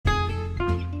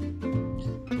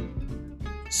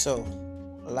So,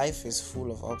 life is full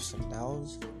of ups and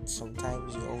downs.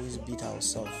 Sometimes you always beat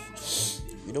ourselves.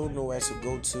 We don't know where to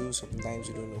go to. Sometimes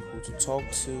you don't know who to talk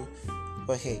to.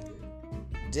 But hey,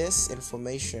 this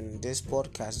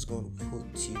podcast is going to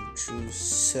put you through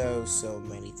so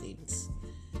many things.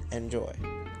 Enjoy.